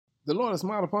The Lord has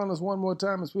smiled upon us one more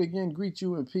time as we again greet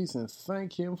you in peace and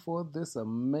thank Him for this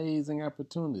amazing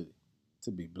opportunity to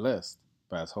be blessed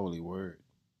by His holy word.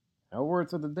 Our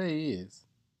word for the day is,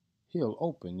 He'll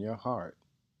open your heart.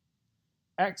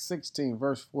 Acts 16,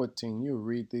 verse 14, you'll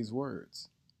read these words.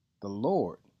 The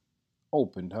Lord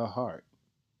opened her heart.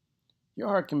 Your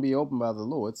heart can be opened by the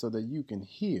Lord so that you can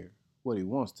hear what He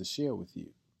wants to share with you.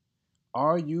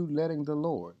 Are you letting the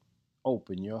Lord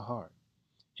open your heart?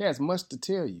 He has much to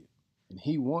tell you, and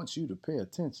He wants you to pay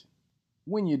attention.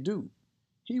 When you do,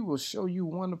 He will show you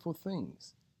wonderful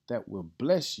things that will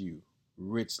bless you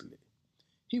richly.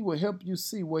 He will help you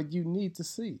see what you need to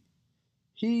see.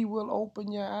 He will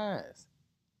open your eyes,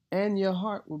 and your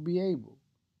heart will be able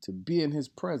to be in His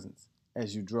presence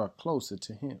as you draw closer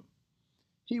to Him.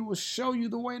 He will show you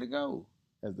the way to go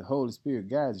as the Holy Spirit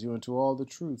guides you into all the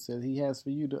truths that He has for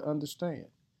you to understand.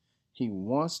 He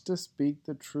wants to speak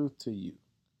the truth to you,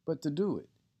 but to do it,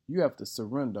 you have to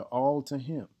surrender all to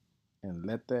Him and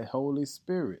let the Holy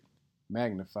Spirit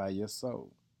magnify your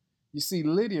soul. You see,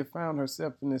 Lydia found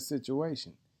herself in this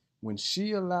situation. When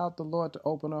she allowed the Lord to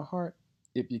open her heart,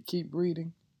 if you keep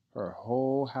reading, her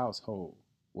whole household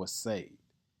was saved.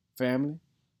 Family,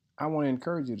 I want to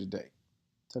encourage you today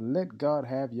to let God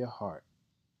have your heart,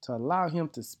 to allow Him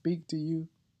to speak to you,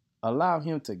 allow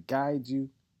Him to guide you,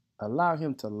 allow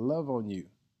Him to love on you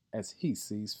as He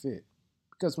sees fit.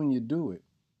 Because when you do it,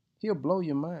 He'll blow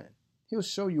your mind. He'll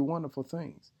show you wonderful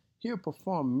things. He'll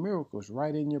perform miracles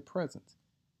right in your presence.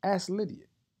 Ask Lydia.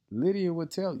 Lydia will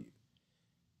tell you,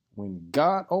 when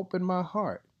God opened my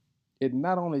heart, it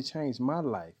not only changed my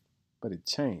life, but it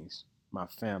changed my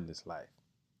family's life.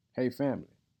 Hey, family,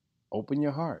 open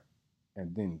your heart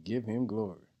and then give Him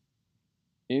glory.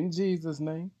 In Jesus'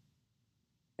 name,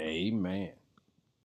 amen.